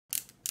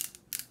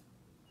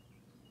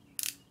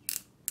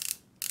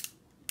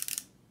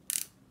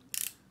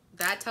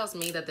That tells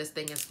me that this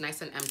thing is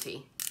nice and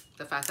empty.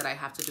 The fact that I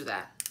have to do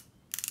that.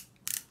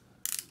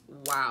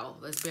 Wow,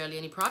 there's barely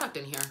any product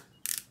in here.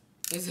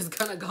 Is this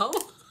gonna go?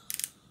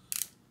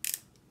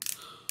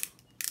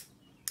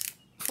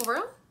 For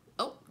real?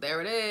 Oh,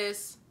 there it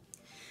is.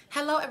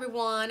 Hello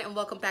everyone and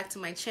welcome back to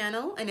my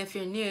channel, and if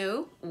you're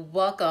new,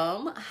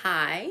 welcome.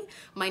 Hi,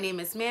 my name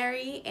is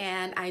Mary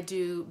and I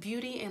do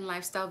beauty and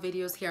lifestyle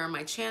videos here on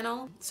my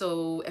channel.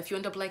 So if you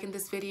end up liking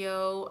this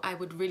video, I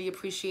would really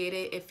appreciate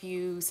it if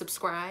you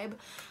subscribe.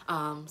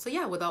 So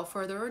yeah, without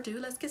further ado,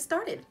 let's get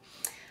started.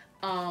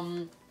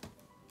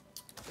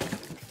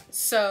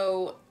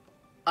 So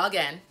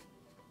again,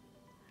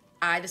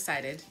 I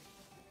decided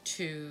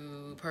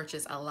to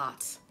purchase a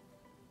lot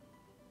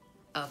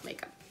of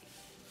makeup.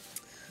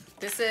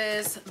 This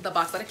is the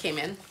box that it came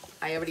in.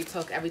 I already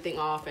took everything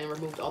off and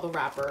removed all the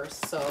wrappers.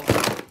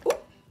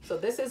 So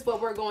this is what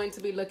we're going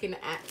to be looking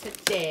at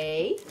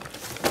today.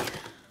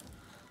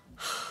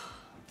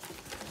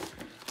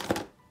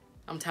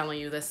 I'm telling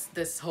you,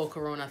 this whole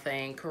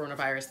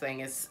coronavirus thing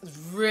is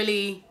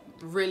really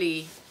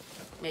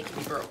making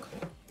me broke.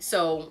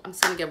 So I'm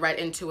just gonna get right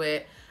into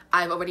it.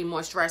 I've already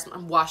washed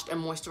and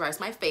moisturized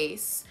my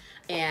face,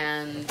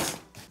 and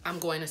I'm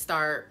going to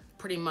start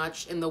pretty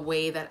much in the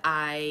way that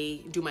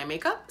I do my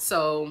makeup.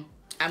 So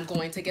I'm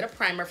going to get a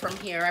primer from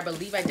here. I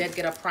believe I did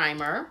get a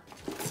primer.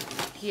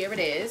 Here it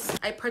is.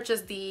 I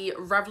purchased the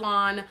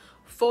Revlon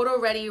Photo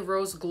Ready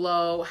Rose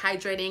Glow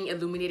Hydrating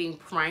Illuminating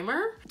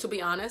Primer. To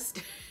be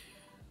honest,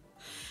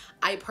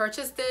 I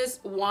purchased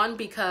this one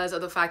because of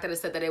the fact that it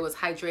said that it was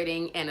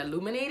hydrating and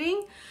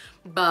illuminating,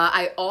 but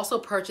I also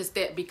purchased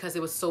it because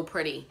it was so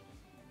pretty.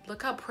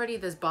 Look how pretty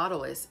this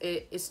bottle is.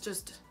 It's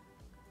just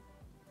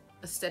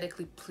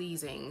aesthetically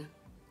pleasing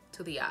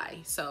to the eye.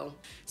 So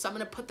I'm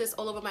gonna put this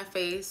all over my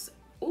face.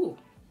 Ooh,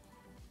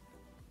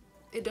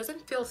 it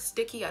doesn't feel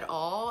sticky at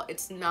all.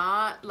 It's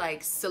not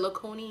like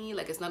silicone-y,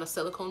 like it's not a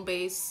silicone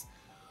base.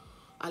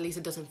 At least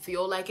it doesn't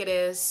feel like it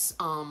is.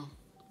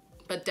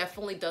 But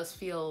definitely does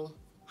feel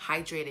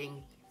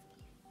hydrating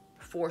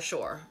for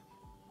sure.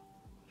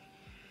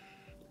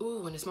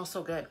 Ooh, and it smells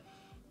so good.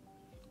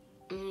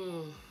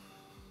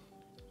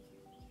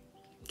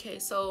 Okay,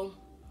 so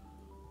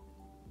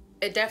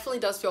it definitely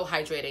does feel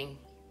hydrating.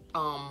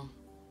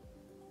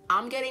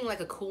 I'm getting like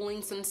a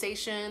cooling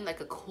sensation,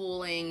 like a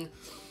cooling,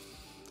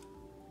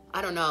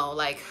 I don't know,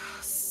 like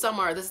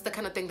summer. This is the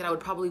kind of thing that I would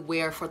probably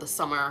wear for the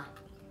summer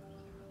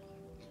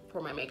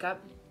for my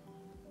makeup.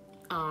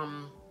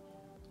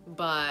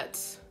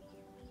 But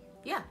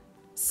yeah.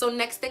 So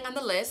next thing on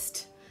the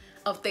list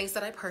of things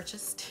that I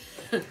purchased,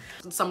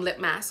 some lip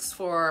masks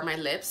for my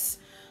lips.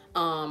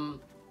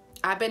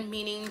 I've been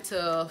meaning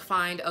to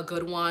find a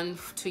good one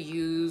to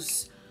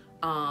use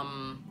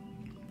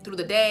through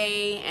the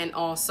day and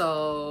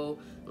also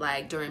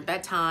like during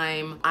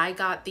bedtime. I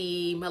got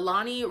the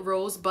Milani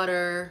Rose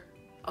Butter.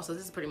 Also,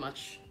 this is pretty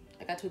much,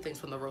 I got two things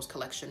from the Rose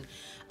collection.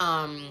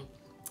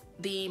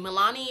 The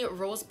Milani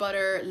Rose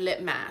Butter Lip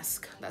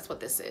Mask. That's what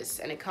this is.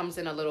 And it comes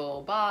in a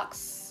little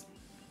box.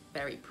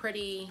 Very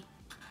pretty.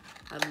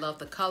 I love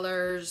the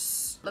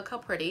colors. Look how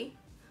pretty.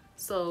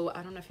 So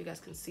I don't know if you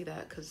guys can see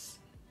that because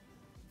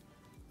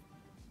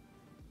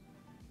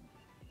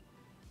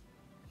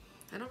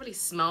I don't really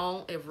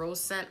smell a rose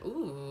scent.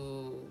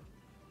 Ooh.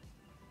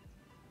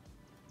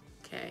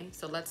 Okay,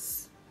 so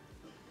let's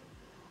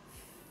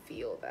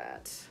feel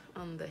that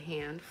on the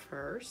hand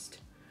first.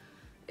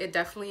 It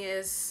definitely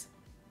is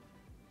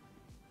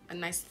a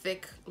nice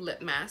thick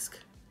lip mask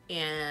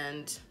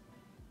and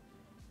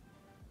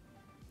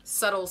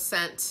subtle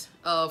scent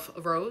of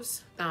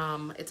rose.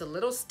 It's a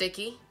little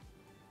sticky.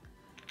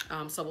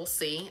 So we'll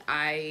see.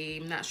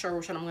 I'm not sure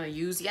which one I'm going to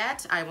use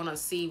yet. I want to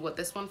see what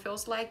this one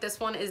feels like.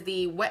 This one is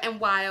the Wet n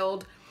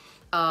Wild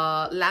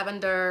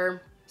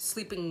Lavender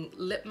Sleeping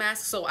Lip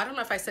Mask. So I don't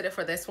know if I said it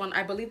for this one.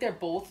 I believe they're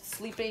both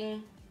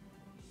sleeping.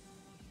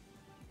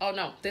 Oh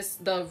no, the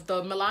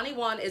Milani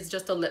one is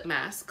just a lip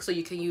mask, so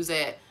you can use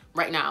it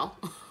right now.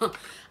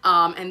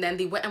 And then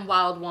the Wet n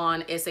Wild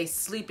one is a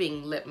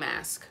sleeping lip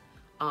mask.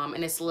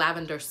 And it's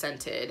lavender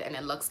scented, and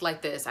it looks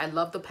like this. I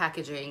love the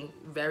packaging.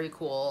 Very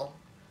cool.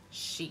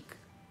 Chic.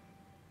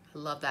 I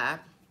love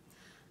that.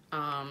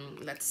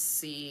 Let's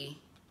see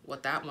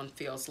what that one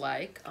feels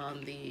like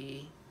on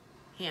the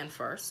hand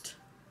first.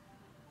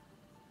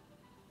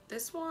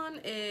 This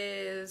one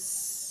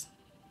is,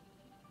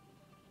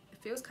 it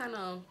feels kind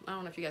of, I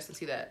don't know if you guys can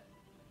see that.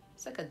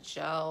 It's like a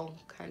gel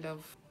kind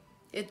of.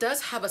 It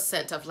does have a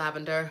scent of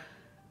lavender,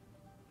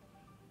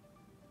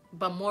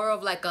 but more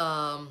of like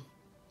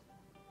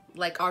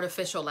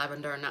artificial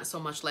lavender, not so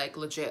much like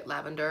legit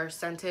lavender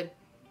scented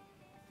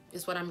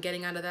is what I'm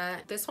getting out of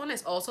that. This one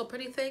is also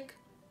pretty thick.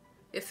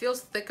 It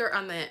feels thicker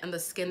on the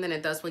skin than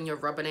it does when you're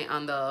rubbing it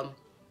on the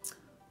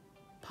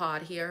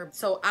pod here.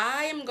 So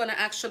I am gonna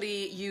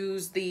actually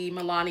use the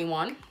Milani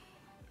one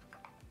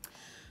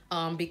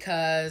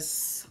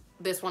because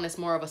this one is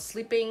more of a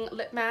sleeping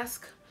lip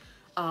mask.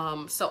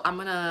 So I'm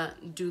gonna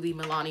do the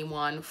Milani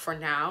one for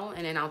now,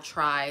 and then I'll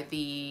try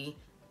the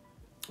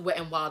Wet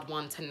n Wild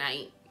one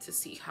tonight to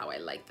see how I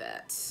like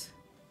that.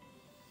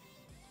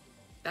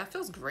 That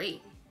feels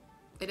great.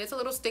 It is a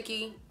little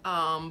sticky,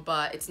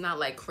 but it's not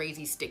like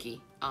crazy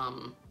sticky.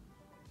 I'm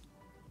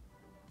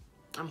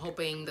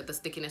hoping that the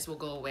stickiness will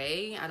go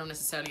away. I don't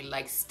necessarily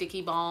like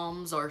sticky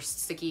balms or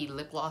sticky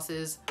lip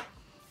glosses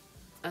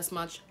as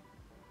much.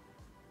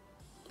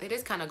 It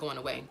is kind of going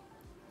away.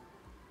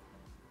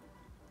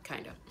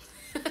 Kind of.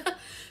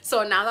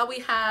 So now that we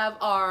have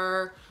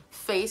our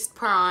face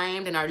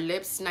primed and our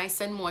lips nice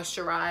and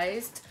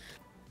moisturized.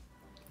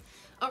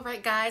 All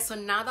right, guys, so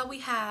now that we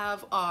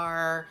have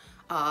our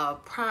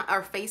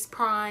face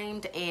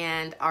primed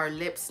and our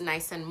lips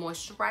nice and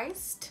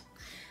moisturized,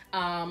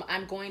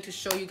 I'm going to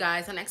show you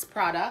guys the next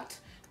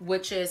product,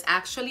 which is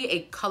actually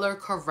a color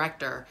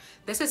corrector.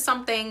 This is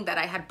something that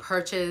I had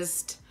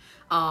purchased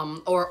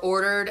or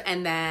ordered,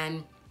 and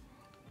then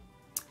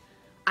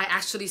I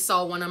actually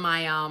saw one of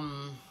my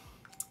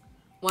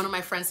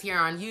friends here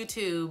on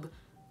YouTube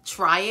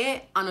try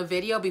it on a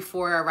video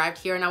before I arrived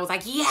here, and I was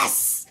like,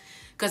 yes,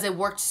 because it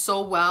worked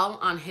so well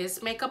on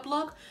his makeup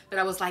look that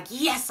I was like,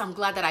 yes, I'm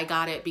glad that I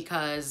got it,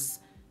 because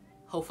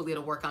hopefully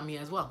it'll work on me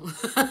as well.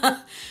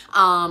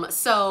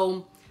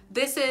 So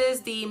this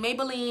is the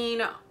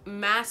Maybelline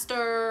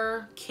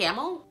Master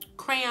Camel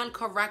Crayon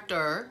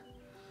Corrector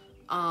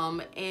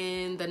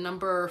in the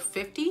number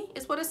 50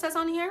 is what it says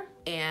on here.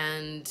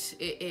 And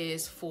it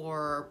is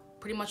for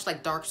pretty much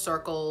like dark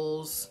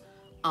circles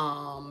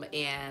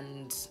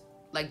and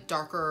like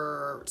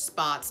darker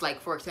spots.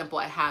 Like, for example,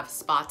 I have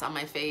spots on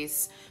my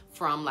face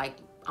from like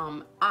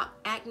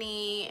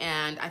acne,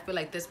 and I feel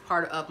like this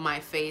part of my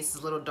face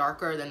is a little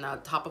darker than the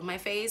top of my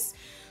face,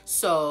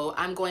 so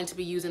I'm going to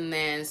be using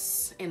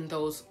this in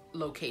those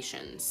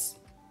locations.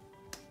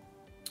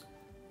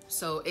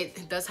 So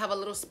it does have a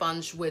little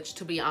sponge, which,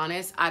 to be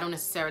honest, I don't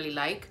necessarily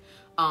like,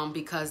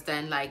 because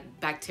then like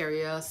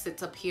bacteria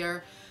sits up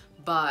here,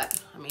 but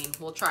I mean,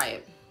 we'll try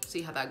it,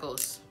 see how that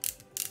goes.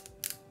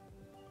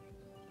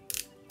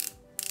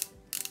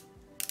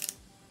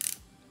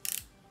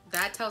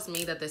 That tells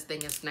me that this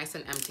thing is nice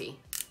and empty,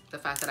 the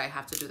fact that I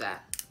have to do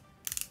that.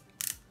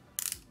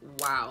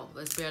 Wow,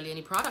 there's barely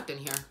any product in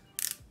here.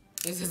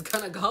 Is this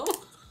gonna go?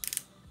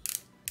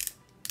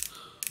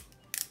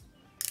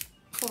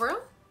 For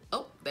real?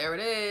 Oh, there it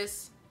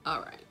is.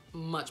 All right,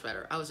 much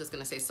better. I was just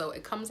gonna say, so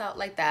it comes out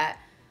like that. I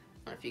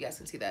don't know if you guys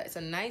can see that. It's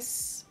a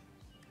nice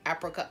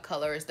apricot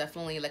color. It's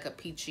definitely like a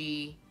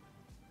peachy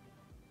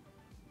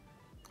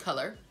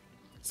color.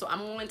 So I'm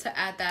going to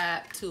add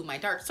that to my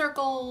dark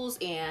circles,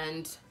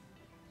 and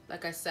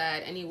like I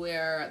said,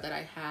 anywhere that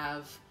I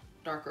have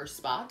darker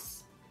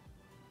spots.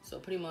 So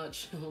pretty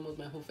much almost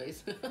my whole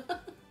face.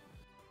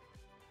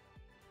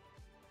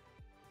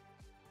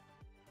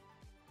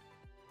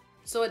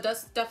 So it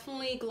does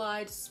definitely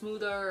glide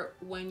smoother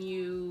when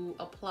you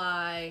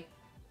apply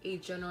a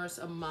generous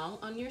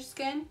amount on your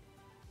skin.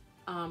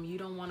 You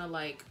don't want to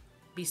like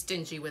be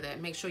stingy with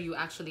it. Make sure you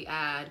actually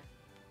add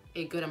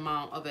a good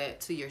amount of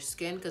it to your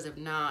skin, because if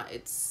not,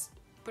 it's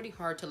pretty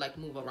hard to like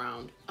move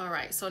around. All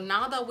right, so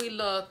now that we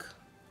look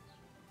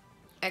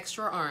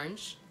extra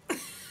orange,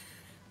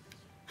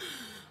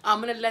 I'm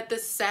gonna let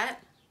this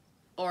set,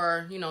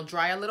 or you know,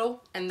 dry a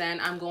little, and then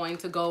I'm going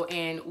to go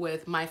in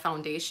with my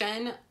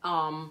foundation.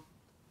 Oh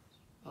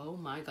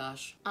my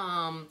gosh.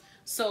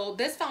 So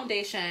this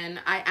foundation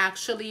I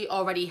actually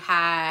already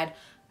had,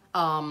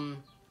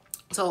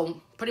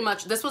 so pretty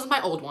much this was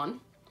my old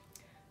one.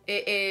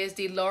 It is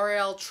the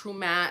L'Oreal True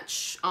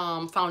Match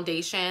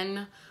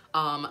foundation.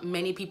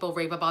 Many people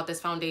rave about this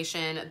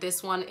foundation.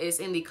 This one is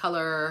in the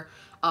color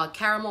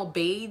caramel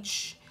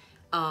beige.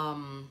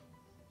 Or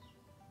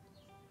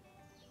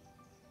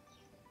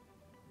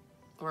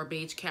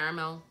beige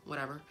caramel,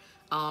 whatever.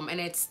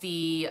 And it's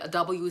the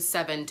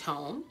W7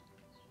 tone.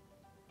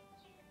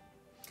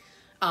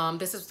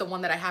 This is the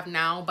one that I have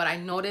now, but I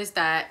noticed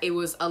that it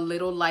was a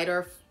little light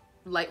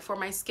for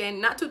my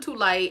skin. Not too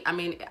light. I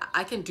mean,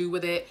 I can do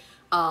with it.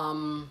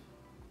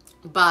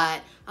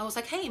 But I was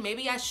like, hey,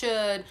 maybe I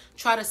should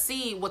try to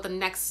see what the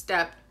next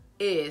step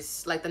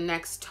is, like the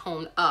next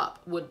tone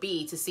up would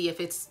be, to see if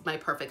it's my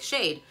perfect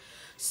shade.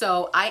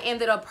 So I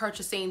ended up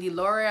purchasing the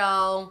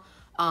L'Oreal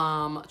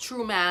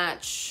True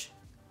Match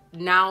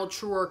Now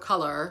Truer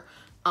Color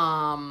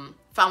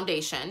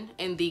foundation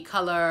in the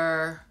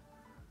color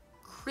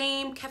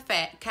Cream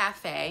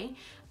Cafe,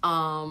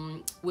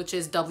 which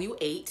is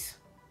W8.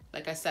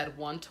 Like I said,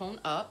 one tone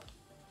up.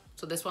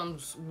 So this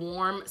one's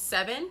warm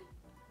 7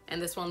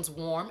 and this one's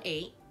warm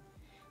 8.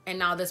 And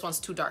now this one's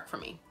too dark for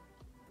me.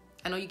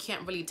 I know you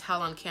can't really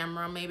tell on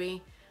camera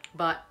maybe,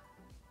 but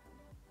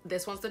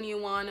this one's the new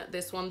one,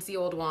 this one's the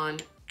old one.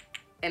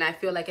 And I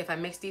feel like if I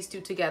mix these two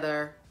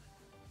together,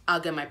 I'll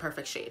get my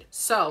perfect shade.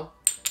 So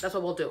that's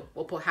what we'll do.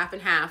 We'll put half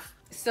and half.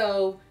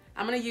 So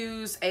I'm gonna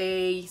use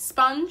a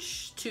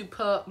sponge to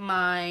put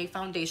my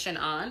foundation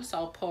on. So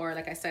I'll pour,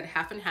 like I said,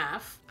 half and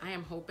half. I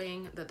am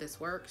hoping that this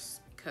works,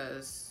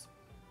 because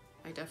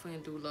I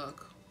definitely do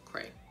look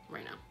cray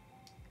right now.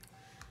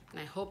 And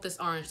I hope this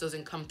orange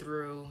doesn't come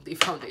through the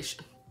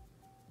foundation.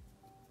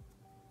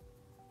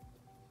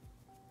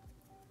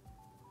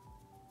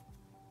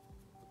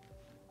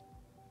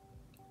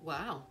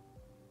 Wow.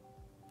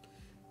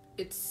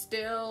 It's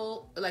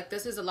still, like,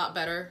 this is a lot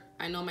better.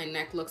 I know my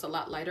neck looks a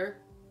lot lighter,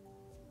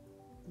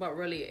 but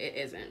really it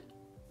isn't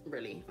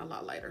really a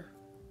lot lighter.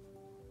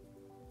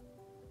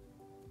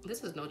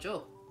 This is no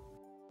joke.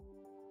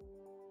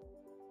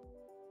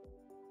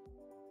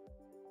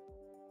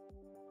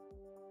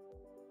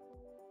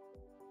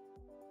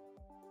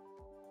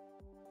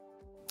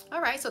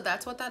 All right, so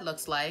that's what that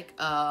looks like.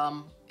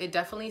 It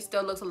definitely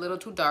still looks a little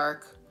too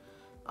dark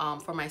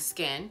for my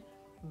skin,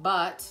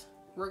 but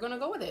we're gonna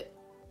go with it.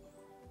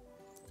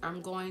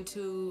 I'm going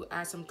to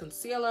add some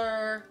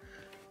concealer.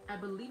 I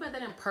believe I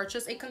didn't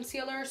purchase a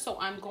concealer, so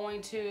I'm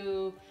going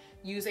to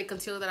use a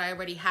concealer that I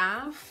already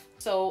have.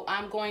 So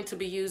I'm going to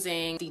be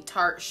using the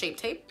Tarte Shape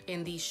Tape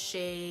in the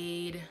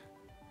shade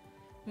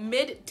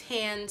Mid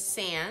Tan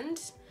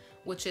Sand,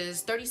 which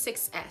is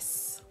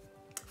 36S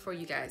for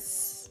you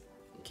guys,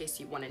 in case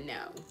you want to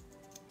know.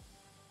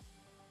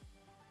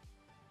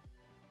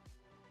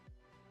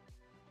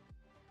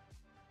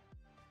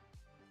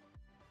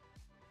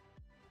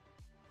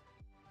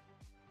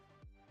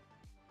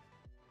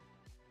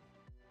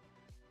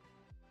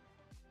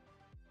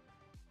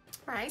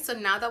 All right, so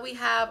now that we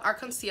have our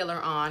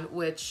concealer on,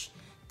 which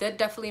did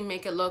definitely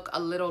make it look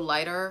a little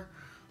lighter,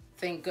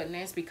 thank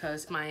goodness,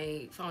 because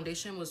my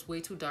foundation was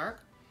way too dark.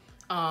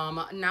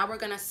 Now we're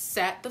gonna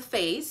set the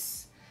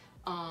face.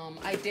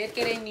 I did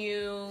get a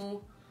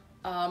new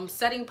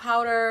setting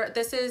powder.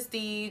 This is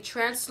the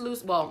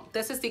translucent, well,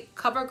 this is the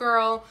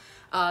CoverGirl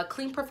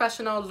Clean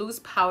Professional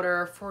Loose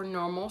Powder for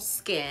normal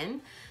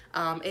skin.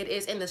 It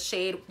is in the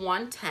shade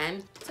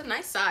 110. It's a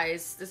nice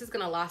size. This is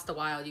gonna last a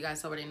while. You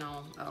guys already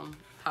know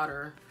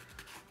powder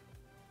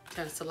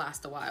tends to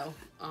last a while.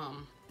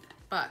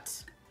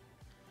 But,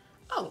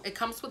 oh, it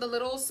comes with a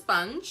little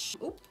sponge.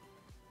 Oop.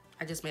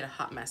 I just made a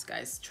hot mess,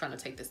 guys, trying to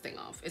take this thing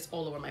off. It's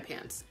all over my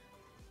pants.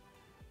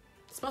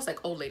 It smells like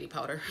old lady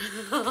powder.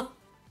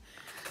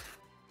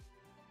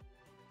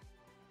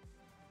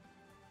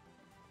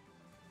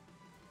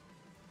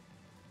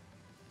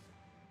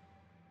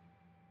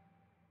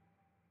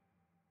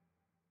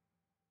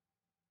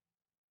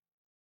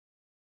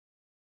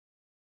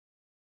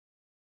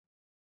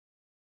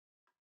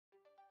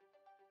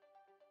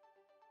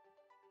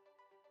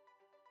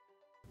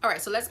 All right,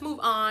 so let's move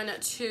on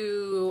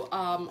to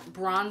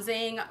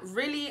bronzing.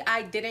 Really,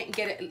 I didn't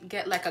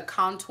get like a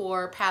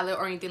contour palette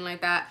or anything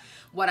like that.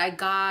 What I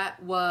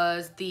got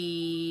was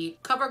the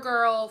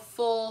CoverGirl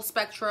Full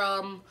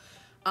Spectrum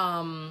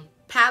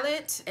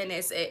palette, and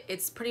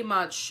it's pretty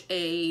much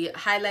a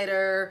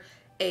highlighter,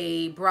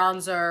 a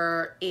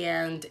bronzer,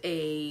 and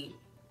a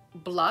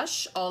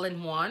blush all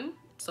in one.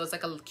 So it's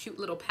like a cute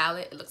little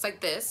palette. It looks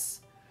like this.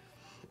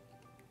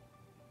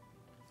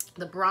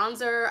 The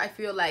bronzer, I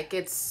feel like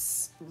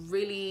it's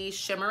really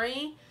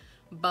shimmery,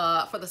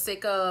 but for the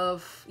sake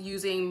of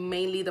using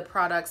mainly the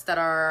products that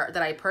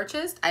I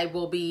purchased, I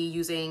will be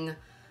using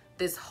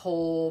this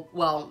whole,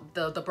 well,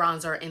 the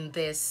bronzer in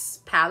this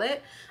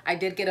palette. I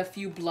did get a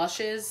few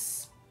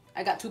blushes.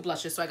 I got 2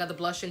 blushes. So I got the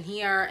blush in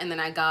here, and then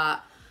I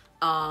got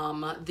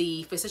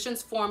the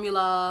Physicians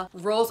Formula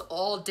Rose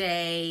All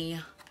Day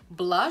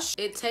blush.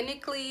 It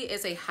technically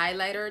is a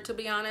highlighter, to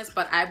be honest,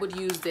 but I would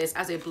use this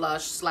as a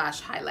blush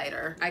slash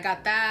highlighter. I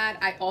got that.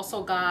 I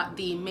also got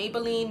the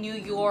Maybelline New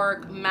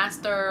York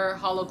Master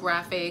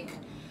Holographic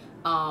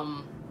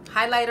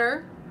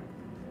highlighter,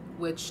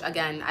 which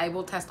again, I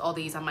will test all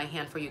these on my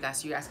hand for you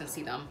guys so you guys can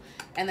see them.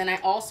 And then I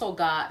also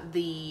got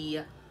the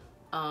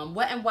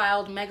Wet n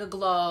Wild Mega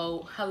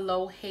Glow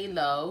Hello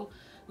Halo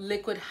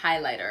liquid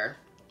highlighter.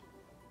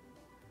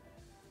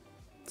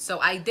 So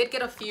I did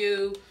get a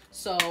few,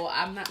 so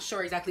I'm not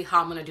sure exactly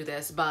how I'm gonna do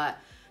this, but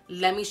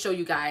let me show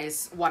you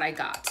guys what I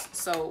got.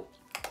 So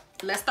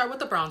let's start with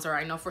the bronzer.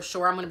 I know for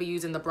sure I'm gonna be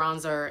using the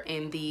bronzer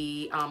in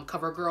the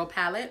CoverGirl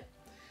palette.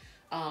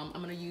 I'm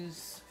gonna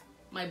use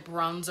my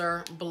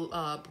bronzer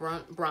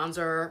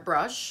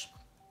brush.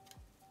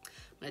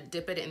 I'm gonna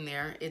dip it in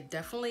there. It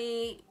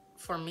definitely,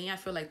 for me, I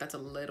feel like that's a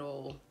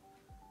little,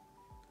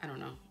 I don't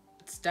know.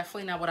 It's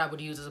definitely not what I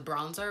would use as a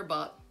bronzer,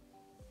 but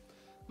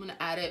I'm gonna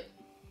add it.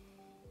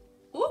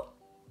 Ooh.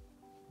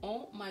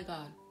 Oh my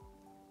God.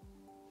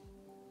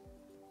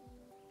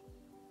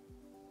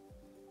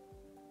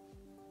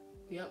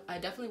 Yep, I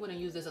definitely wouldn't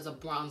use this as a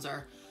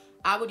bronzer.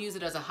 I would use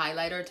it as a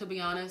highlighter, to be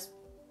honest.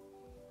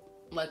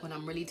 Like when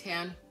I'm really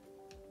tan.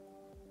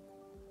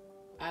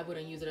 I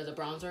wouldn't use it as a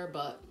bronzer,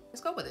 but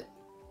let's go with it.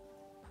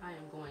 I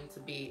am going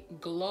to be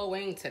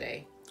glowing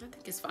today. I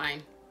think it's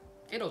fine.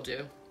 It'll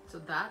do. So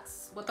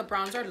that's what the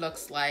bronzer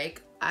looks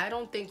like. I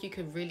don't think you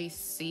could really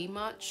see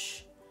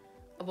much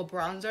of a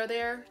bronzer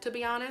there, to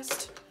be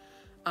honest.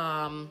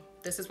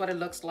 This is what it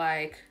looks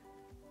like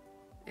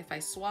if I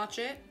swatch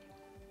it.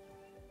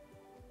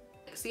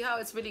 See how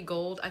it's really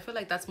gold? I feel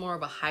like that's more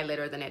of a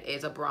highlighter than it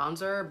is a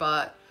bronzer,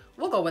 but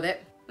we'll go with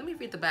it. Let me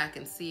read the back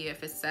and see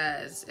if it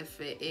says, if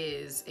it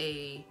is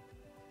a,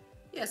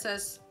 yeah, it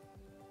says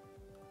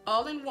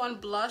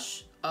all-in-one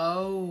blush.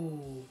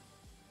 Oh.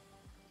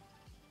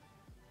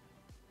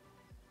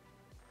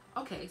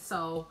 Okay,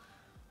 so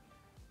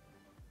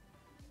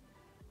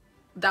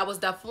that was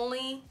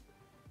definitely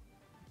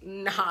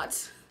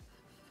not.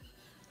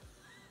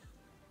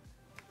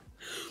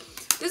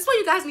 This is what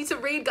you guys need to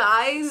read,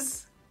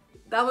 guys.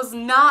 That was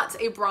not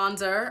a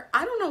bronzer.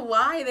 I don't know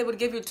why they would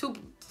give you 2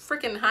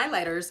 freaking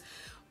highlighters.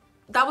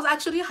 That was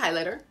actually a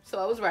highlighter, so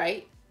I was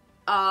right.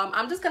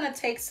 I'm just gonna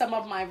take some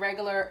of my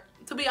regular,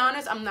 to be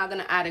honest, I'm not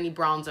gonna add any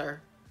bronzer.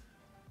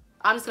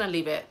 I'm just gonna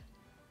leave it.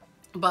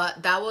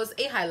 But that was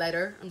a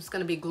highlighter. I'm just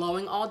gonna be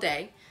glowing all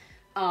day.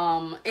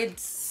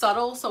 It's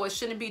subtle, so it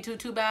shouldn't be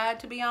too bad,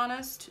 to be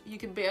honest. You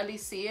can barely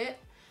see it.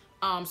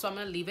 So I'm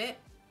gonna leave it.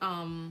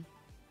 And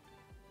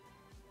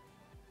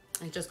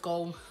just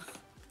go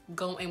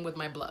in with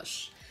my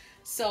blush.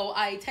 So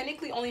I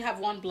technically only have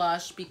 1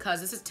 blush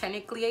because this is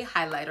technically a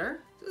highlighter.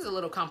 This is a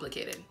little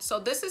complicated. So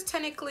this is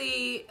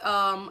technically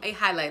a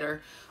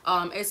highlighter.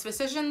 It's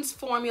Physicians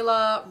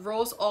Formula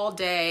Rose All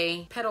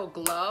Day Petal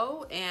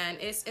Glow, and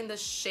it's in the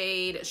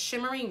shade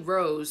Shimmering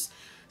Rose.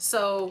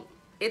 So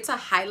it's a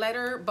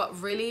highlighter, but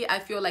really I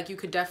feel like you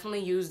could definitely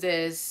use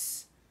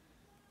this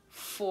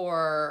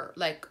for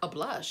like a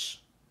blush.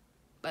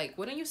 Like,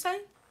 wouldn't you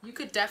say? You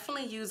could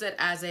definitely use it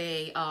as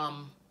a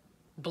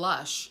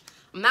blush.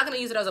 I'm not gonna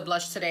use it as a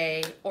blush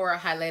today or a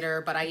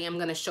highlighter, but I am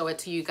gonna show it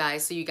to you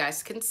guys so you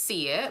guys can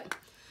see it.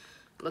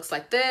 It looks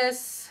like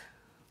this.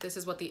 This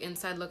is what the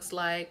inside looks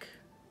like.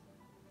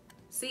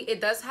 See, it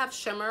does have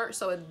shimmer,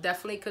 so it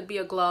definitely could be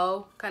a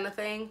glow kind of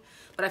thing.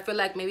 But I feel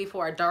like maybe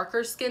for a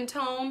darker skin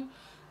tone,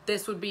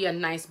 this would be a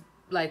nice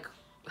like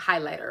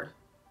highlighter.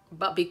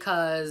 But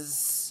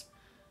because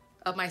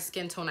of my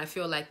skin tone, I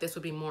feel like this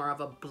would be more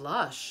of a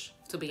blush,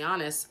 to be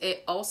honest.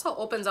 It also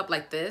opens up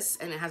like this,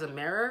 and it has a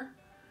mirror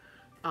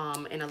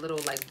and a little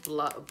like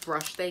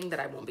brush thing that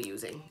I won't be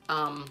using.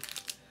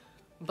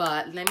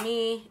 But let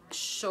me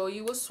show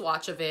you a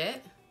swatch of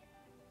it.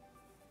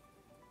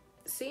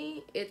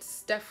 See,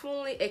 it's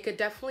definitely, it could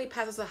definitely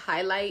pass as a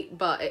highlight,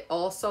 but it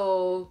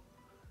also,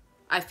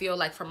 I feel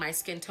like for my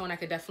skin tone, I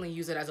could definitely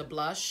use it as a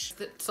blush.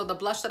 So the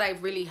blush that I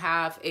really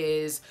have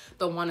is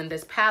the one in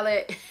this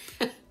palette.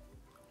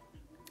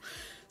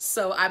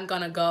 So I'm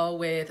gonna go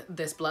with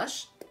this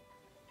blush.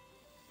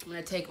 I'm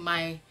gonna take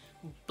my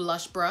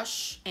blush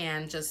brush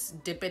and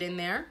just dip it in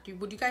there.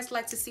 Would you guys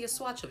like to see a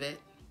swatch of it?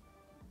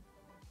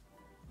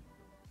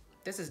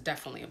 This is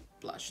definitely a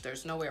blush.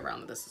 There's no way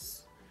around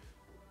this.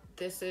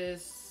 This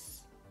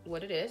is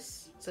what it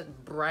is. It's a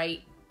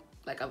bright,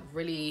 like a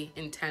really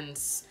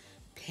intense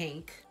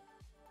pink.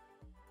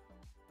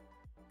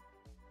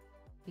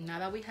 Now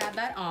that we have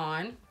that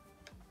on,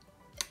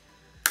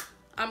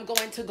 I'm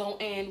going to go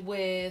in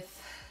with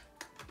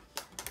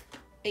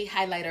a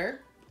highlighter.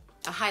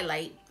 A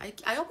highlight.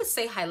 I always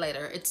say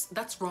highlighter.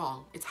 That's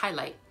wrong. It's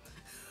highlight.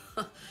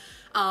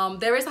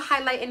 There is a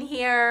highlight in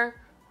here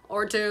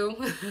or 2.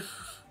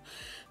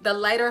 The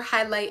lighter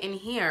highlight in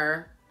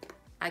here,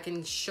 I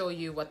can show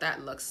you what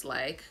that looks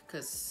like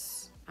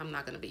because I'm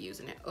not gonna be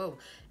using it. Oh,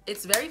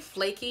 it's very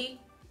flaky.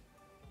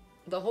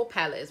 The whole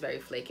palette is very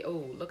flaky.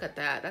 Oh, look at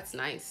that. That's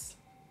nice.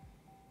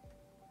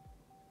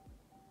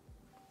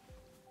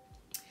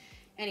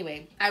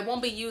 Anyway, I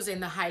won't be using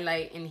the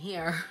highlight in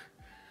here.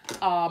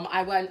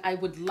 I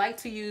would like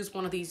to use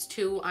one of these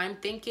 2. I'm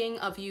thinking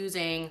of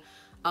using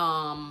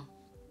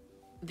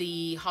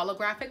the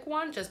holographic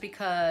one just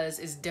because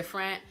it's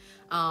different.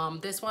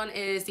 This one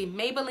is the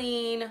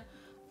Maybelline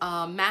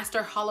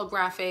Master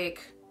Holographic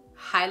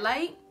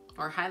Highlight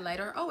or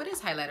Highlighter. Oh, it is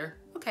highlighter.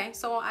 Okay,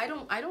 so I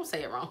don't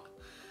say it wrong.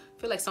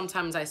 I feel like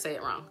sometimes I say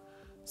it wrong.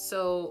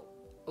 So,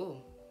 oh,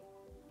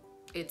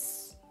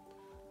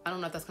 I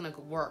don't know if that's gonna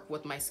work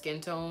with my skin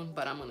tone,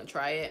 but I'm gonna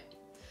try it.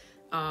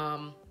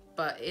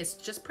 But it's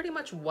just pretty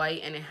much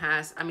white, and it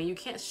has, I mean, you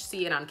can't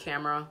see it on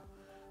camera,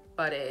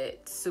 but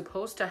it's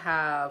supposed to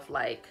have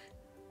like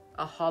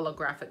a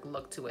holographic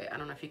look to it. I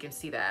don't know if you can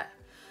see that.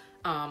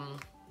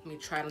 Let me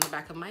try it on the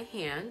back of my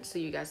hand so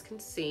you guys can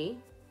see.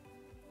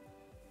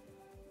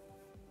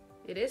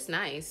 It is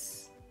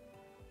nice.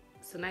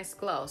 It's a nice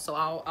glow, so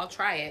I'll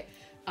try it.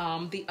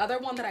 The other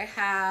one that I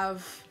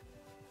have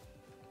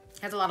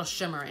has a lot of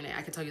shimmer in it,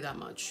 I can tell you that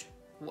much.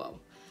 Whoa.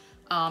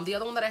 The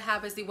other one that I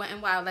have is the Wet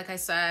n Wild, like I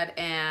said,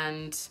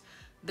 and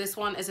this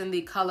one is in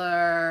the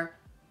color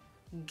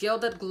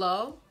Gilded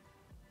Glow,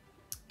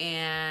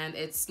 and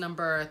it's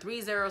number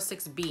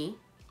 306B.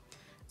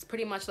 It's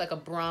pretty much like a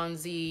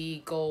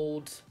bronzy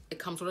gold. It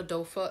comes with a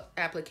doe foot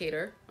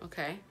applicator,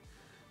 okay?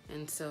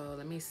 And so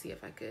let me see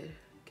if I could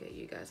get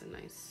you guys a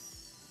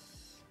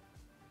nice...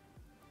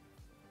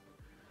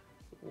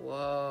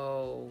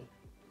 Whoa.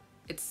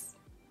 It's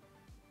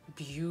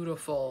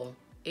beautiful.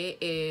 It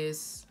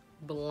is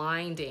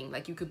blinding.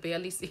 Like, you could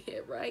barely see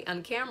it right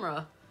on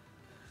camera.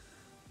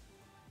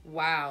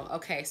 Wow.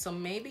 Okay, so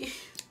maybe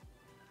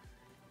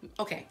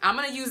okay, I'm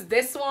gonna use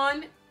this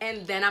one,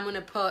 and then I'm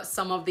gonna put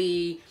some of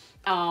the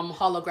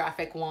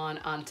holographic one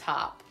on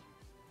top.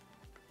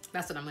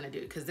 That's what I'm gonna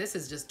do, because this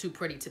is just too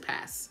pretty to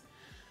pass.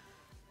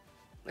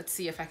 Let's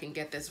see if I can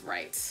get this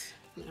right.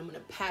 And I'm gonna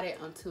pat it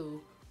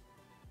onto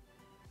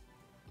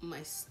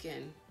my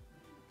skin.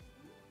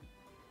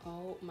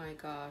 Oh my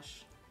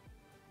gosh,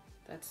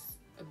 that's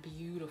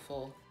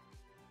beautiful.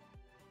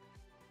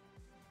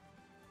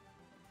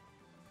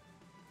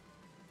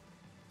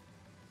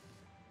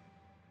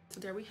 So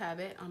there we have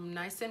it.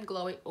 Nice and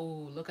glowy.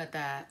 Oh, look at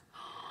that.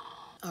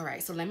 All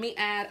right, so let me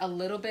add a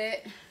little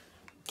bit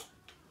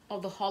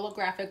of the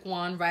holographic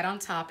one right on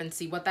top and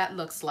see what that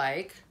looks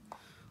like.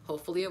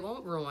 Hopefully it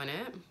won't ruin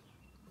it.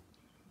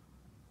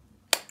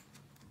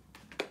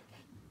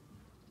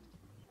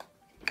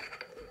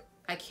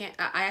 I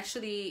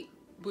actually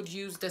would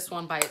use this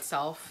one by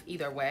itself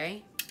either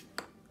way,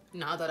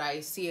 now that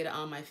I see it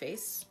on my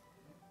face.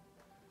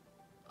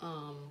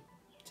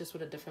 Just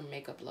with a different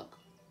makeup look.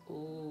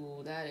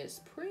 Ooh, that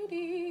is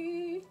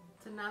pretty.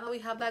 So now that we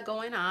have that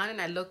going on and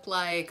I look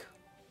like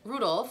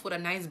Rudolph with a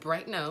nice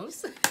bright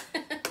nose,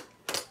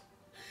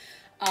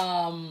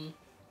 I'm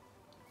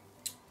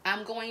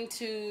going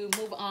to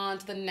move on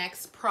to the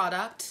next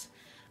product.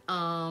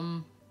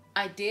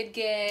 I did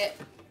get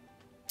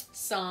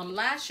some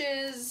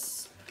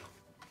lashes.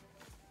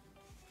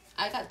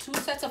 I got 2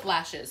 sets of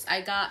lashes.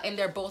 And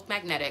they're both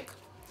magnetic.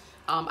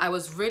 I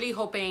was really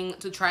hoping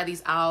to try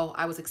these out.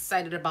 I was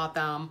excited about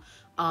them.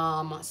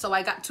 So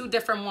I got 2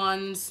 different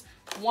ones,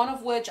 one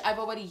of which I've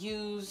already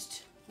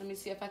used. Let me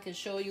see if I can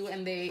show you.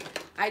 And they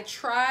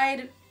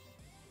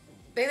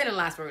didn't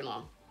last very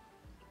long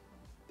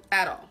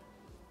at all.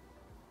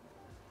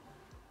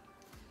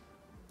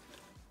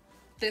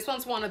 This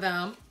one's one of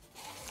them.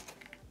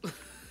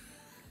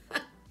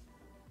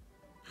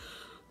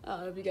 I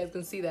don't know if you guys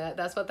can see that.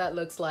 That's what that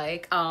looks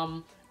like.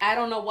 I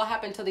don't know what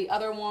happened to the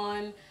other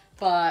one,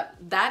 but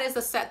that is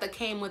the set that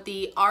came with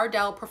the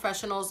Ardell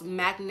Professionals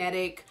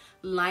Magnetic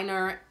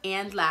Liner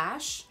and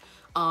Lash.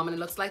 And it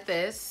looks like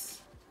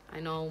this. I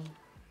know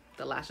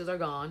the lashes are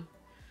gone.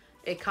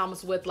 It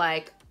comes with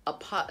like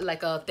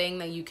a thing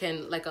that you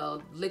can, like a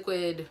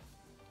liquid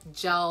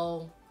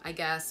gel, I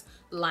guess,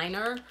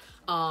 liner.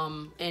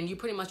 And you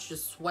pretty much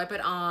just swipe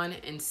it on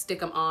and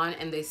stick them on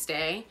and they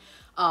stay.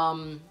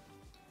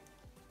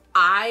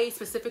 I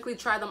specifically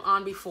tried them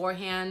on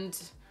beforehand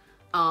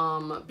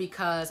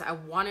because I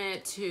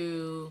wanted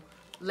to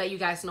let you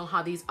guys know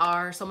how these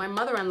are. So my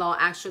mother-in-law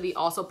actually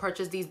also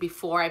purchased these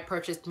before I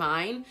purchased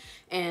mine,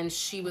 and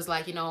she was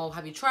like, you know,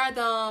 have you tried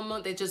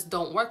them? They just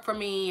don't work for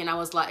me. And I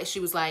was like, she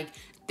was like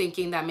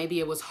thinking that maybe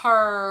it was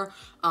her,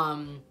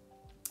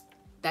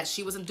 that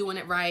she wasn't doing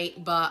it right.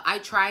 But I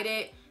tried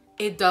it.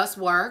 It does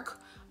work,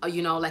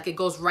 you know, like it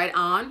goes right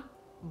on.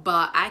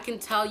 But I can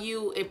tell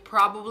you it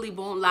probably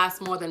won't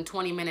last more than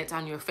 20 minutes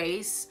on your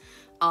face,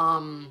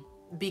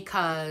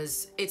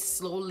 because it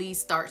slowly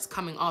starts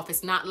coming off.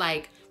 It's not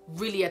like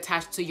really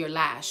attached to your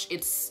lash.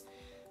 It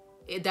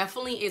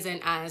definitely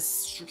isn't as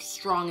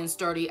strong and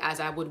sturdy as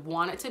I would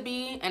want it to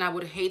be, and I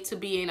would hate to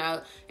be in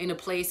a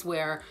place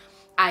where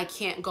I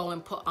can't go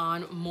and put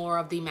on more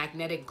of the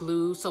magnetic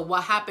glue. So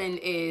what happened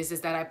is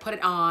that I put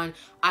it on,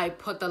 I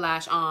put the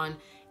lash on,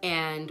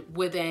 and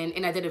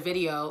I did a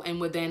video, and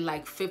within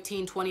like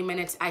 15-20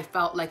 minutes I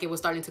felt like it was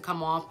starting to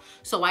come off.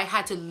 So I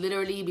had to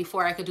literally,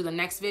 before I could do the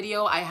next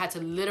video, I had to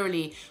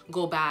literally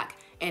go back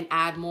and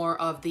add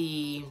more of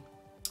the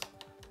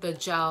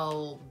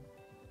gel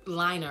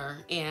liner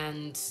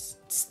and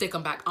stick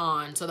them back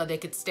on so that they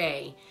could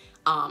stay.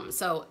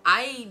 So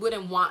I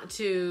wouldn't want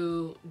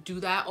to do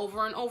that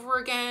over and over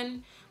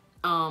again.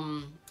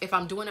 If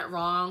I'm doing it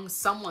wrong,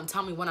 someone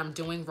tell me what I'm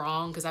doing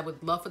wrong, because I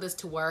would love for this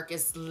to work.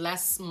 It's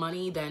less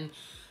money than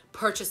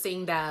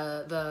purchasing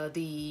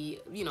the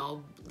you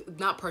know,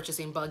 not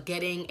purchasing, but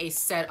getting a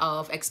set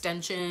of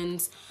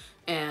extensions,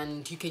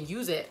 and you can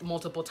use it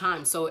multiple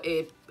times. So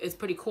it's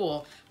pretty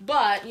cool.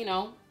 But, you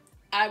know,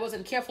 I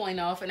wasn't careful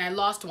enough and I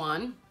lost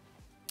one.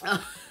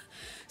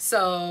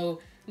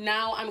 So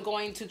now I'm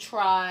going to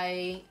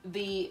try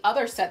the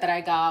other set that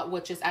I got,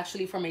 which is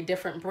actually from a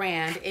different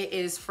brand. It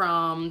is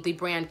from the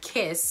brand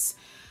Kiss,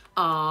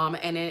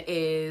 and it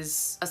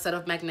is a set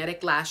of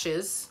magnetic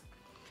lashes.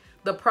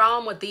 The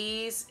problem with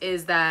these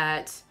is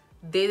that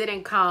they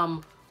didn't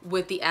come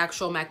with the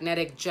actual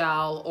magnetic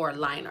gel or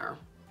liner.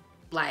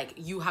 Like,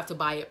 you have to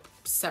buy it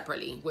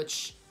separately,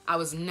 which I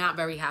was not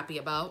very happy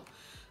about.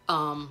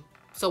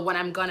 So what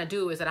I'm gonna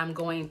do is that I'm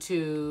going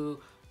to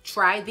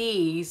try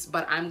these,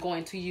 but I'm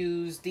going to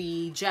use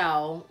the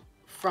gel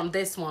from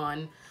this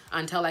one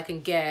until I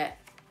can get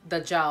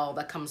the gel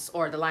that comes,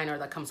 or the liner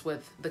that comes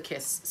with the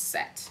Kiss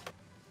set.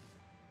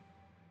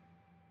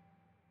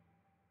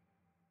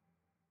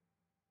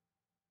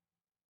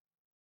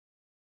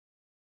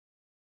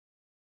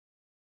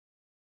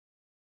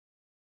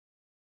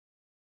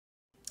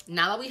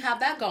 Now that we have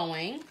that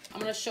going, I'm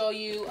gonna show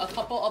you a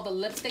couple of the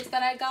lipsticks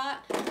that I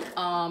got.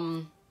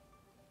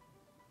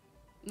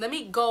 Let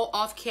me go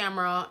off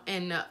camera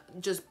and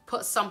just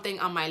put something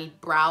on my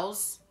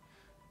brows,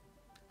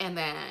 and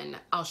then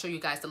I'll show you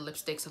guys the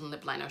lipsticks and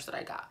lip liners that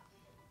I got.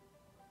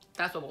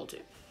 That's what we'll do.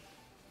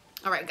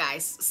 All right,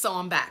 guys, so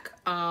I'm back.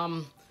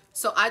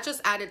 So I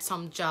just added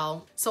some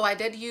gel. So I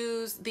did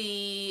use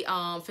the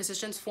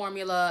Physicians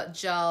Formula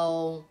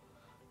gel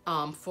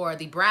for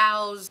the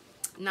brows.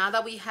 Now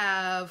that we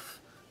have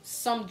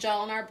some gel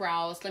on our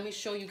brows. Let me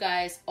show you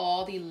guys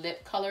all the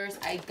lip colors.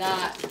 I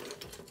got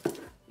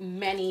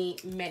many.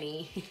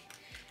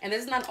 And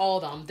this is not all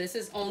of them. This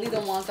is only the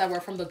ones that were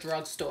from the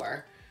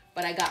drugstore.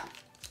 But I got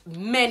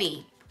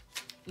many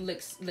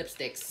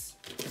lipsticks.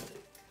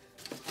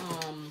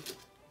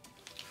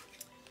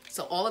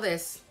 So all of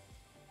this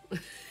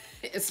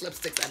is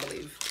lipsticks, I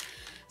believe.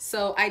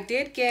 So I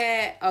did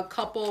get a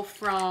couple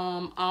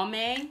from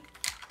Almay.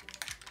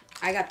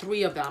 I got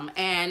 3 of them,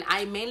 and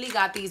I mainly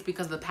got these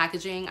because of the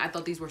packaging. I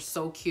thought these were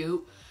so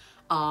cute.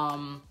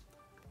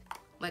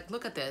 Like,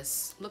 look at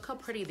this. Look how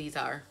pretty these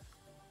are.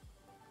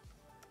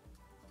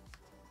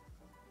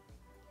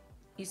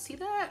 You see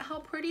that? How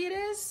pretty it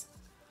is?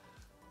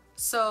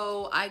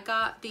 So I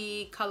got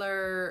the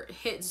color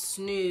Hit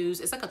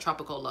Snooze. It's like a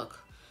tropical look.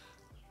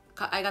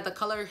 I got the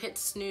color Hit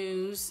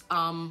Snooze.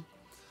 And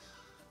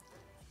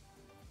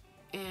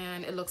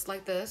it looks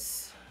like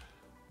this.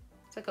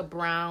 It's like a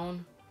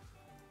brown,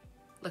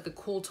 like a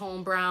cool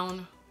tone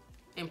brown.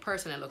 In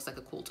person, it looks like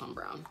a cool tone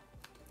brown.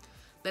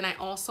 Then I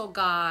also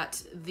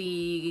got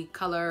the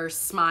color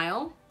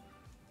Smile.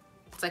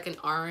 It's like an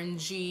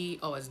orangey.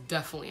 Oh, it's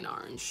definitely an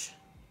orange.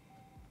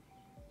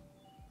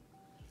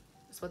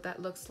 That's what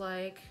that looks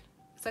like.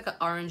 It's like an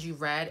orangey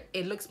red.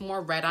 It looks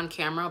more red on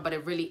camera, but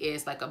it really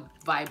is like a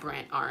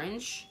vibrant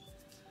orange.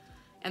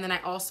 And then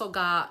I also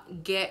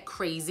got Get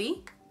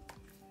Crazy.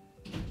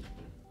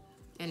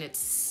 And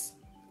it's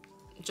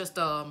just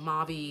a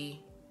mauvey,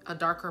 a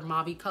darker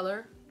mauvey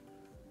color.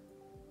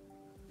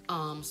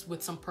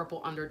 With some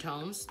purple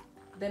undertones.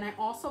 Then I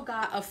also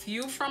got a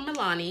few from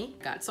Milani.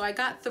 So I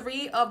got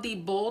 3 of the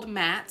bold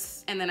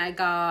mattes, and then I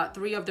got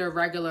 3 of their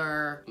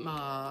regular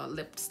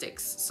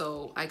lipsticks.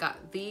 So I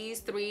got these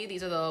 3.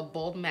 These are the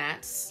bold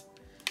mattes.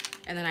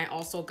 And then I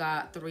also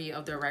got 3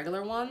 of their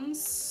regular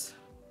ones.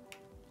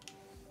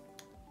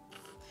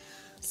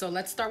 So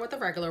let's start with the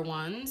regular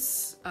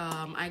ones.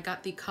 I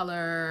got the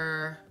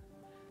color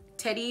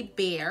Teddy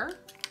Bear.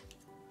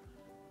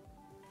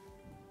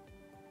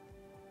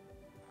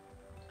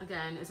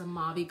 Again, it's a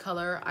mauvey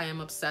color. I am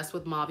obsessed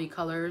with mauvey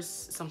colors.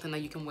 Something that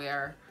you can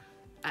wear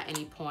at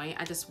any point.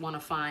 I just want to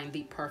find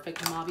the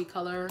perfect mauvey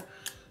color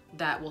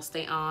that will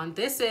stay on.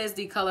 This is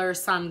the color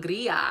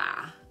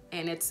Sangria,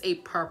 and it's a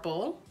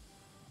purple.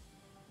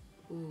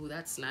 Ooh,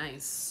 that's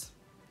nice.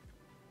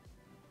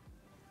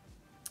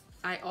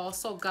 I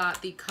also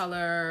got the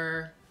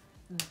color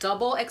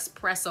Double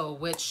Espresso,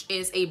 which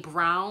is a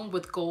brown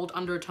with gold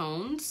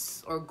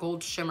undertones or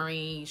gold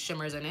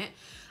shimmers in it.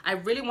 I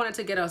really wanted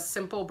to get a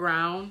simple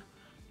brown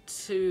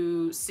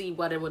to see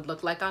what it would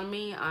look like on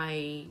me.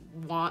 I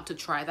want to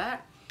try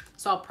that.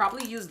 So I'll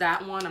probably use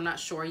that one. I'm not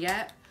sure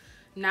yet.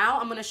 Now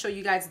I'm going to show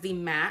you guys the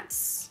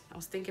mattes. I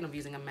was thinking of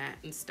using a matte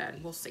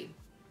instead. We'll see.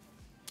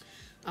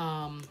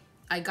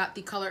 I got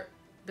the color.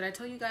 Did I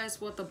tell you guys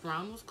what the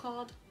brown was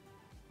called?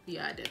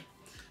 Yeah, I did.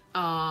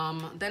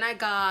 Then I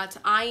got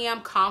I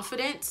Am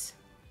Confident.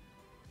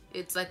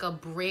 It's like a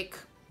brick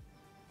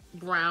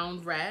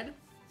brown red.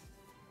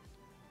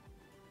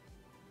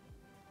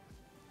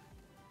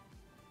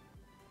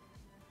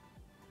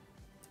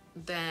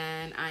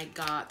 Then I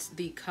got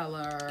the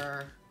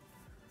color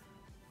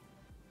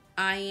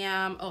I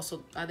Am, oh,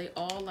 so are they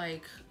all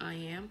like I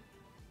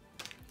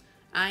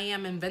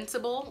Am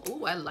Invincible.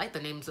 Ooh, I like the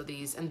names of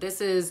these. And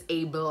this is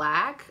a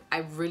black. I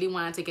really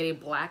wanted to get a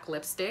black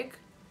lipstick.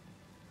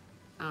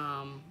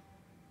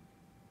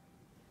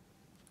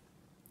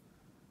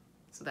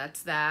 So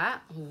that's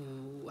that.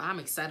 Ooh, I'm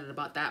excited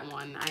about that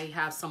one. I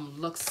have some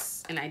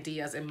looks and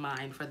ideas in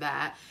mind for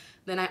that.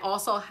 Then I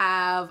also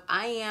have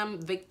I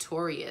Am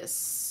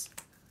Victorious.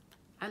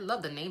 I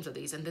love the names of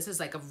these. And this is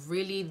like a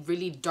really,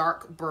 really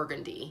dark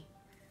burgundy.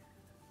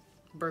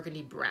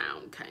 Burgundy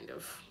brown, kind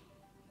of.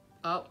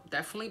 Oh,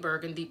 definitely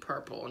burgundy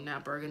purple,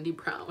 not burgundy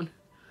brown.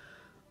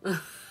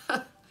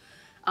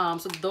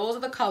 So those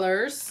are the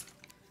colors.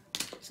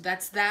 So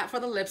that's that for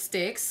the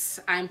lipsticks.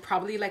 I'm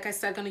probably, like I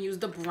said, gonna use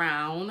the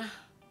brown.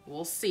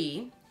 We'll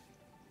see.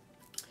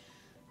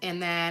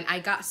 And then I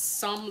got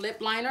some lip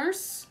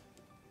liners.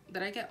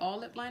 Did I get all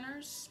lip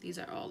liners? These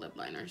are all lip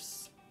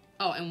liners.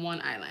 Oh, and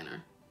one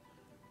eyeliner.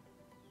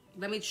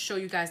 Let me show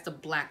you guys the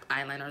black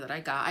eyeliner that I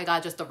got. I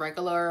got just a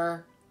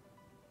regular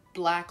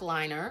black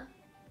liner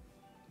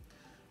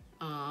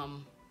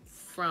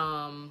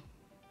from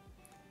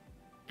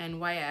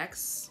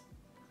NYX.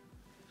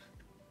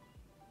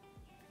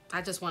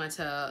 I just wanted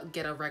to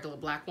get a regular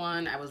black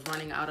one. I was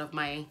running out of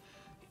my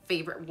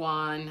favorite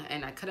one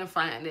and I couldn't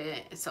find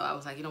it. So I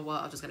was like, you know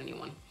what? I'll just get a new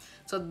one.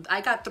 So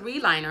I got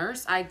 3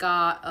 liners. I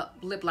got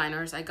lip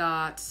liners. I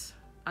got,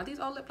 are these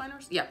all lip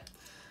liners? Yep.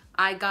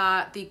 I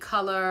got the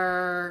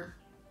color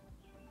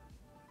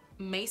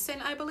Mason,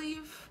 I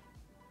believe.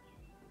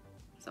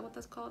 Is that what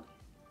that's called?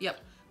 Yep.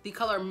 The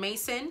color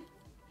Mason.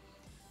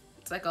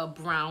 It's like a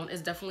brown.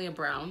 It's definitely a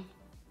brown.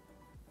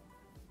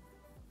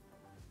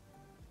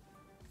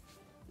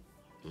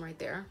 Right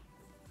there.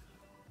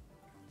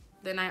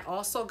 Then I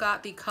also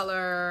got the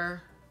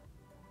color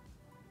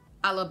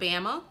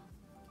Alabama,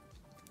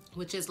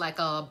 which is like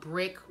a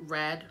brick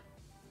red.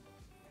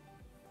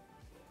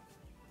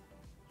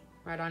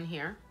 right on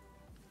here.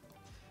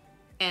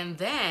 And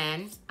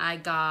then I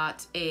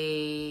got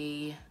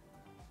the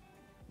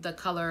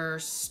color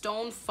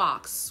Stone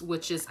Fox,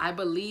 which is, I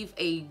believe,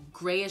 a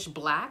grayish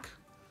black.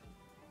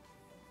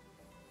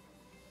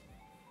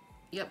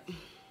 Yep,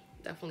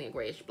 definitely a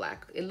grayish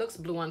black. It looks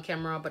blue on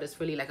camera, but it's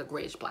really like a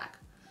grayish black.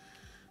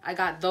 I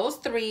got those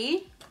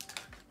 3.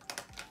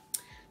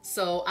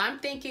 So I'm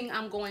thinking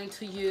I'm going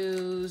to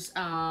use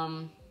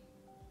the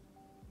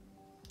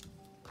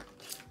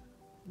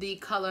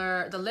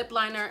lip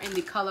liner in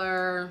the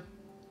color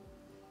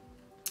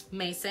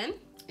Mason.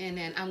 And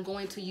then I'm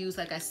going to use,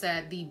 like I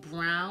said, the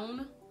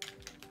brown,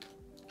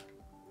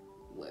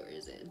 where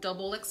is it?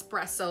 Double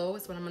Espresso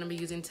is what I'm gonna be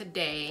using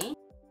today.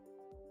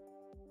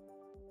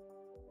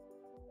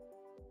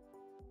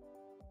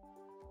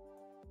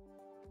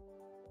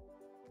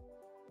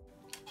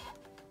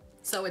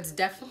 So it's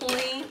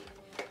definitely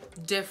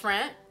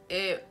different.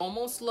 It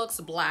almost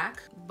looks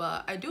black,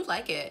 but I do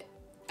like it.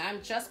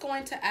 I'm just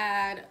going to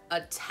add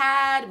a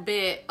tad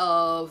bit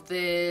of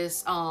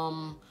this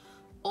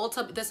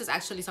Ulta, this is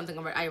actually something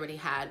I already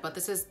had, but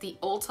this is the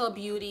Ulta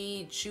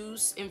Beauty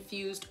Juice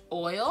Infused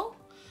Oil.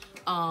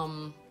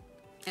 And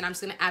I'm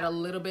just gonna add a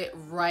little bit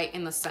right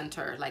in the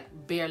center, like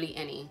barely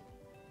any.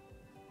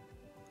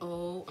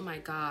 Oh my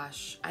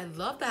gosh, I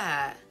love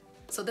that.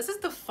 So this is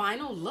the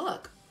final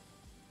look.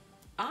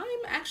 I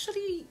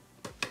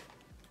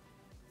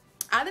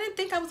didn't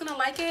think I was gonna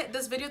like it.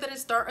 This video didn't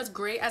start as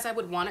great as I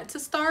would want it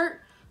to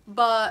start,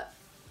 but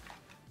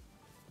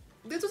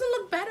this doesn't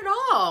look bad at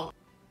all.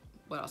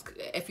 What else?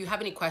 If you have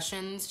any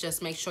questions,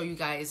 just make sure you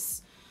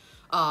guys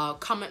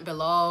comment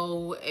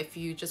below. If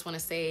you just want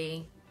to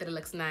say that it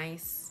looks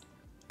nice,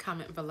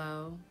 comment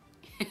below.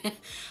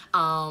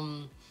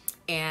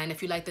 And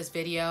if you like this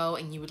video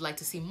and you would like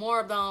to see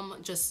more of them,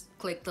 just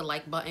click the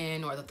like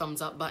button or the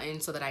thumbs up button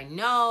so that I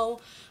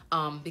know.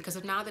 Because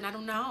if not, then I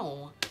don't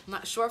know. I'm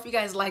not sure if you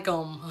guys like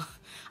them.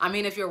 I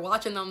mean, if you're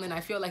watching them, then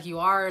I feel like you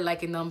are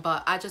liking them,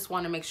 but I just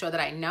want to make sure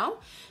that I know.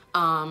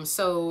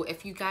 So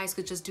if you guys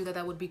could just do that,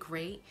 that would be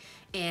great.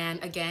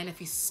 And again, if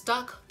you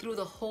stuck through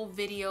the whole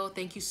video,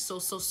 thank you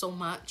so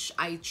much.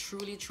 I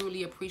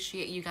truly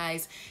appreciate you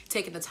guys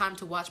taking the time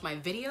to watch my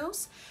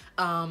videos.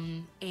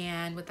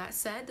 And with that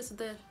said, this is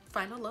the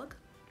final look.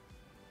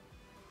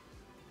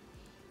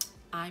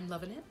 I'm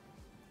loving it.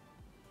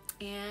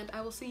 And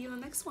I will see you in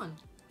the next one.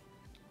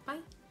 Bye.